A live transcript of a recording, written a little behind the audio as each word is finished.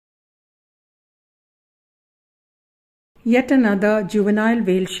Yet another juvenile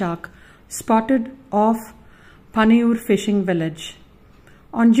whale shark spotted off Pannaiyur fishing village.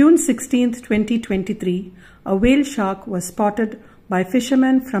 On June 16, 2023, a whale shark was spotted by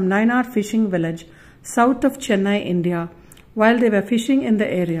fishermen from Pannaiyur fishing village south of Chennai, India, while they were fishing in the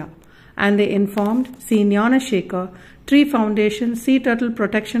area, and they informed C. Gnanashekhar, Tree Foundation Sea Turtle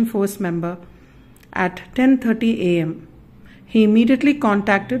Protection Force member, at 10:30 a.m. He immediately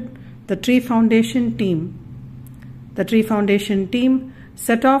contacted the Tree Foundation team. The Tree Foundation team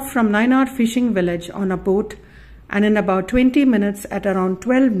set off from Pannaiyur fishing village on a boat, and in about 20 minutes at around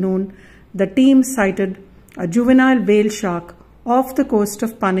 12 noon, the team sighted a juvenile whale shark off the coast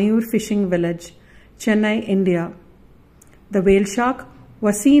of Pannaiyur fishing village, Chennai, India. The whale shark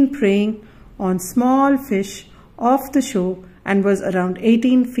was seen preying on small fish off the shore and was around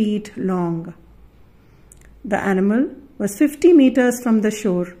 18 feet long. The animal was 50 meters from the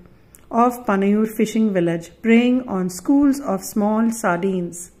shore of Pannaiyur fishing village, preying on schools of small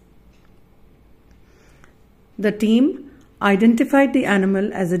sardines. The team identified the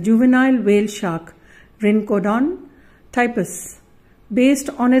animal as a juvenile whale shark, Rhincodon typus, based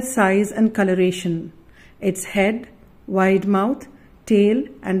on its size and coloration. Its head, wide mouth, tail,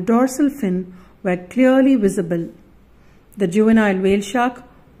 and dorsal fin were clearly visible. The juvenile whale shark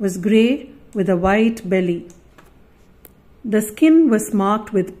was grey with a white belly. The skin was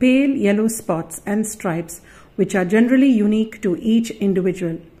marked with pale yellow spots and stripes, which are generally unique to each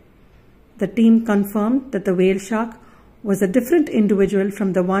individual. The team confirmed that the whale shark was a different individual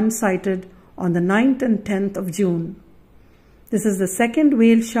from the one sighted on the 9th and 10th of June. This is the second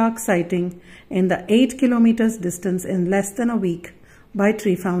whale shark sighting in the 8 kilometers distance in less than a week by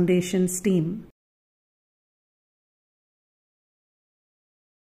Tree Foundation's team.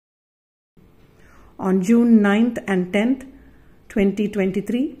 On June 9th and 10th,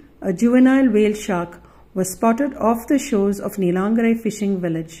 2023, a juvenile whale shark was spotted off the shores of Neelangarai fishing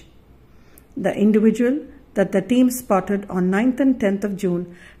village. The individual that the team spotted on 9th and 10th of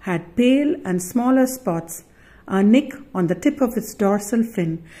June had pale and smaller spots, a nick on the tip of its dorsal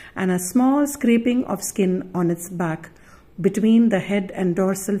fin, and a small scraping of skin on its back between the head and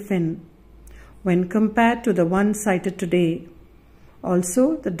dorsal fin, when compared to the one sighted today.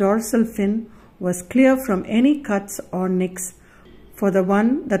 Also, the dorsal fin was clear from any cuts or nicks for the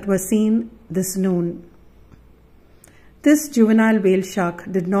one that was seen this noon. This juvenile whale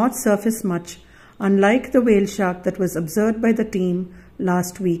shark did not surface much, unlike the whale shark that was observed by the team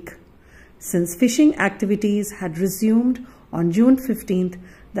last week. Since fishing activities had resumed on June 15th,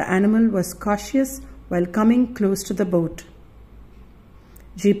 the animal was cautious while coming close to the boat.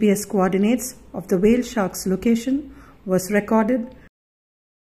 GPS coordinates of the whale shark's location was recorded,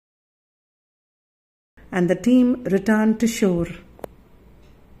 and the team returned to shore.